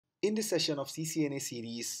In this session of CCNA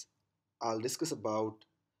series, I'll discuss about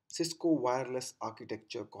Cisco wireless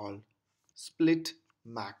architecture called Split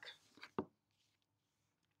MAC.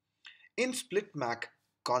 In Split MAC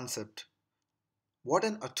concept, what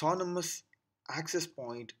an autonomous access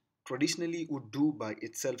point traditionally would do by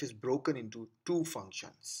itself is broken into two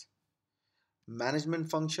functions.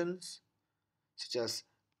 Management functions such as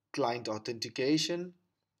client authentication,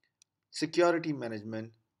 security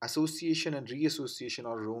management, association and reassociation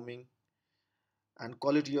or roaming, and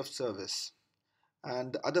quality of service.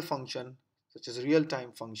 And the other function such as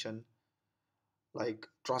real-time function like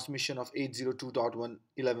transmission of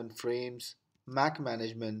 802.111 frames, MAC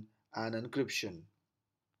management and encryption.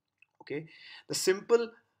 Okay, the simple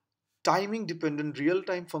timing dependent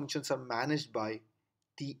real-time functions are managed by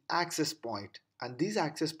the access point, and this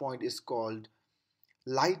access point is called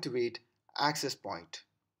lightweight access point.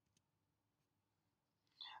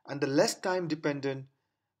 And the less time dependent,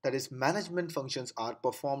 that is management functions, are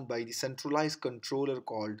performed by the centralized controller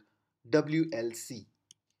called WLC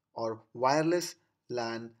or wireless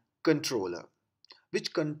LAN controller,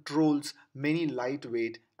 which controls many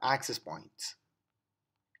lightweight access points.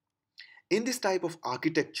 In this type of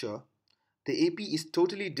architecture, the AP is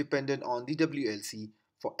totally dependent on the WLC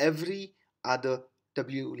for every other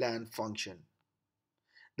WLAN function.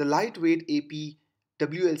 The lightweight AP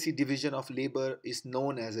WLC division of labor is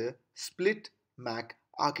known as a split MAC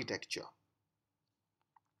architecture.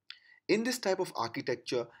 In this type of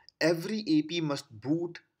architecture, every AP must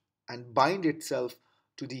boot and bind itself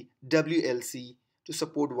to the WLC to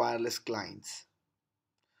support wireless clients.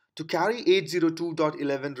 To carry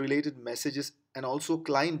 802.11 related messages and also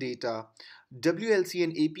client data, WLC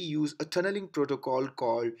and AP use a tunneling protocol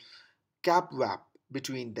called CAPWAP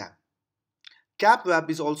between them. CAPWAP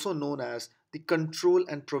is also known as the Control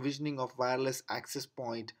and Provisioning of Wireless Access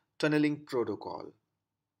Point Tunneling Protocol.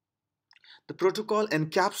 The protocol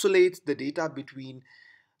encapsulates the data between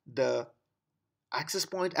the access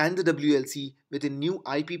point and the WLC within new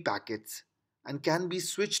IP packets and can be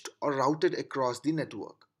switched or routed across the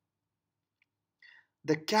network.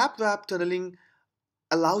 The CAPWAP tunneling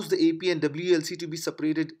allows the AP and WLC to be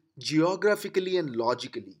separated geographically and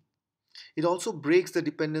logically. It also breaks the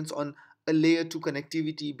dependence on a layer 2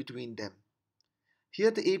 connectivity between them. Here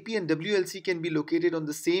the AP and WLC can be located on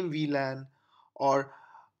the same VLAN or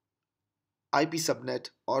IP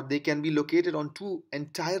subnet, or they can be located on two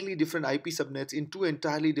entirely different IP subnets in two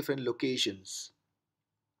entirely different locations.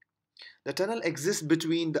 The tunnel exists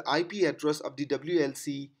between the IP address of the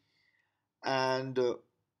WLC and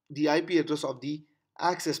the IP address of the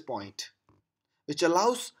access point, which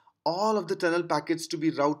allows all of the tunnel packets to be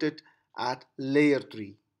routed at layer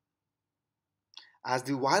 3. As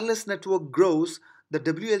the wireless network grows, the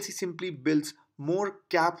WLC simply builds more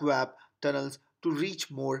CAPWAP tunnels to reach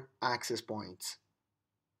more access points.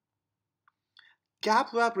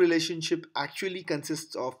 CAPWAP relationship actually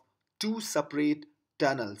consists of two separate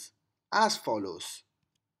tunnels as follows.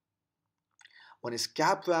 One is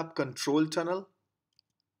CAPWAP control tunnel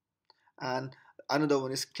and another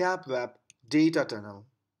one is CAPWAP data tunnel.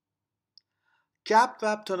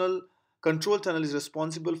 CAPWAP tunnel control tunnel is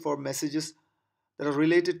responsible for messages that are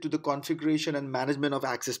related to the configuration and management of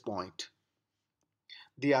access point.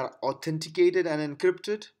 They are authenticated and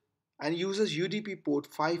encrypted and uses UDP port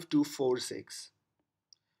 5246.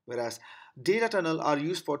 Whereas data tunnel are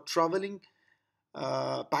used for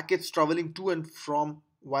packets traveling to and from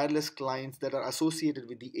wireless clients that are associated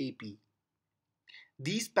with the AP.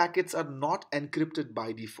 These packets are not encrypted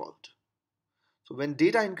by default. So when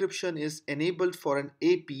data encryption is enabled for an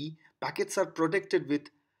AP, packets are protected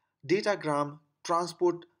with datagram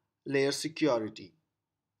transport layer security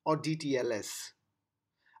or DTLS,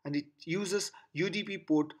 and it uses UDP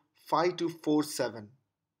port 5247.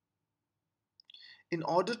 In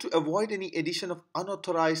order to avoid any addition of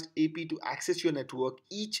unauthorized AP to access your network,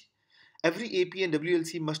 every AP and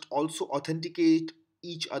WLC must also authenticate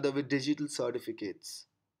each other with digital certificates.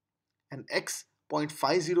 An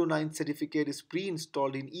X.509 certificate is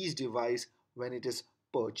pre-installed in each device when it is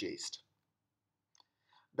purchased.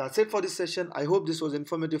 That's it for this session. I hope this was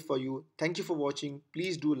informative for you. Thank you for watching.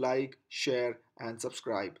 Please do like, share, and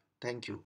subscribe. Thank you.